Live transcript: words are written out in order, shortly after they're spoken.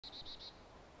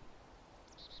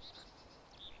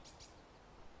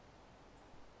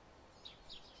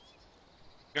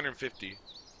$350.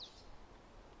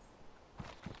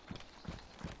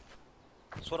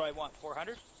 So what do I want?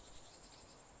 400?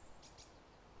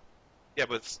 Yeah,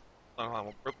 but it's,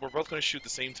 we're both going to shoot at the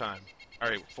same time. All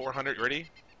right, 400. Ready?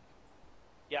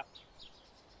 Yeah.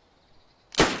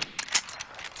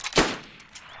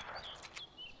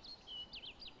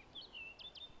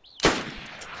 There's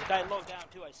a guy low down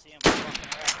too. I see him walking around.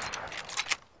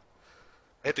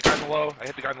 I hit the guy in the low. I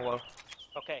hit the guy in the low.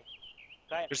 Okay.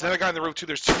 Guy There's another guy on the roof too.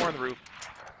 There's two more on the roof.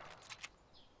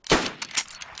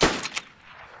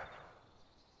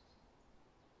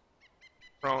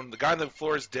 Prone. The guy on the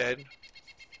floor is dead.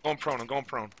 Going prone. I'm going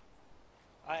prone.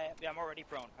 Yeah, I'm already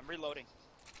prone. I'm reloading.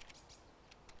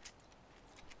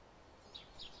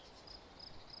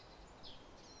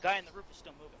 Guy on the roof is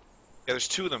still moving. Yeah, there's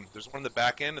two of them. There's one in the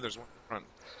back end and there's one in the front.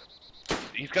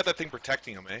 He's got that thing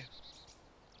protecting him, eh?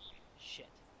 Shit.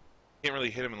 Can't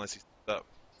really hit him unless he's up.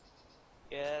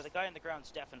 Yeah, the guy on the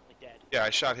ground's definitely dead. Yeah,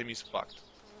 I shot him. He's fucked.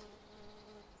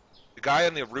 The guy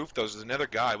on the roof, though, is another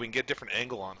guy. We can get a different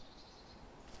angle on him.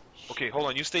 Shit. Okay, hold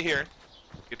on. You stay here.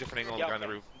 Get a different angle on the guy on the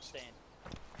roof. I'm staying.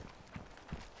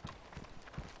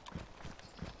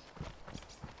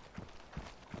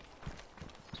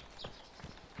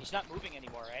 He's not moving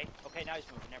anymore, eh? Okay, now he's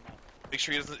moving. Never mind. Make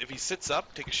sure he doesn't. If he sits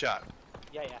up, take a shot.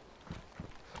 Yeah, yeah.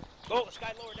 Oh, this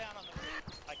guy lower down on the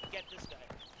roof. I can get this guy.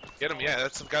 Get him. Yeah,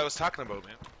 that's the guy I was talking about,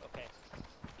 man. Okay.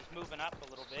 He's moving up a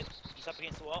little bit. He's up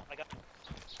against the wall. I got.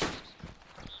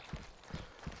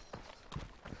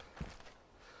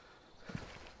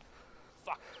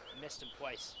 Fuck. I missed him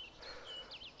twice.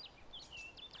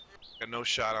 Got no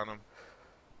shot on him.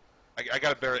 I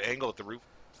got a better angle at the roof.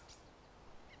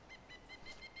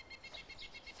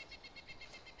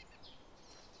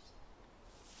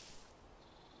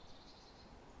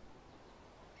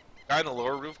 Guy on the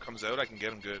lower roof comes out, I can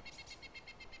get him good.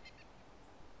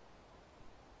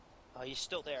 Oh, he's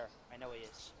still there. I know he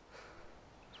is.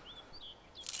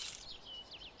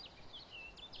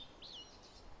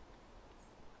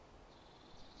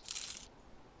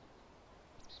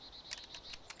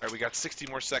 Alright, we got 60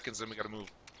 more seconds, then we gotta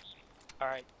move.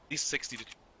 Alright. At least 60 to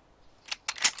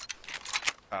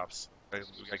tops. We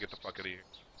gotta get the fuck out of here.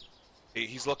 Hey,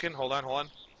 he's looking. Hold on, hold on.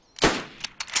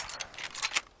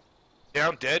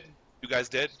 Down, dead. You guys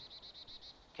dead?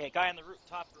 Okay, guy on the roof,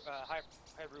 top, high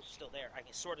roof still there. I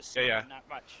can sort of see Yeah. him, not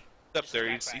much. He's up Just there.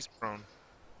 back. He's prone.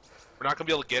 We're not gonna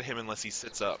be able to get him unless he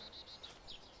sits up.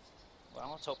 Well,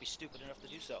 let's hope he's stupid enough to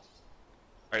do so.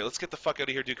 Alright, let's get the fuck out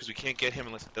of here, dude, because we can't get him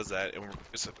unless he does that, and we're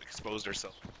just exposed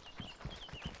ourselves.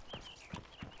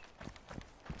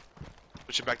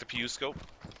 Switch it back to PU scope.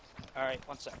 Alright,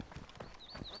 one sec.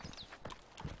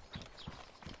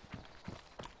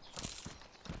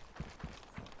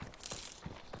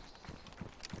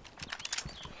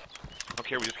 I don't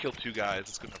care, we just killed two guys.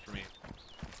 It's good enough for me.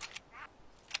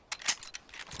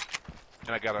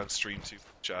 And I got on stream 2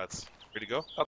 shots. Ready to go?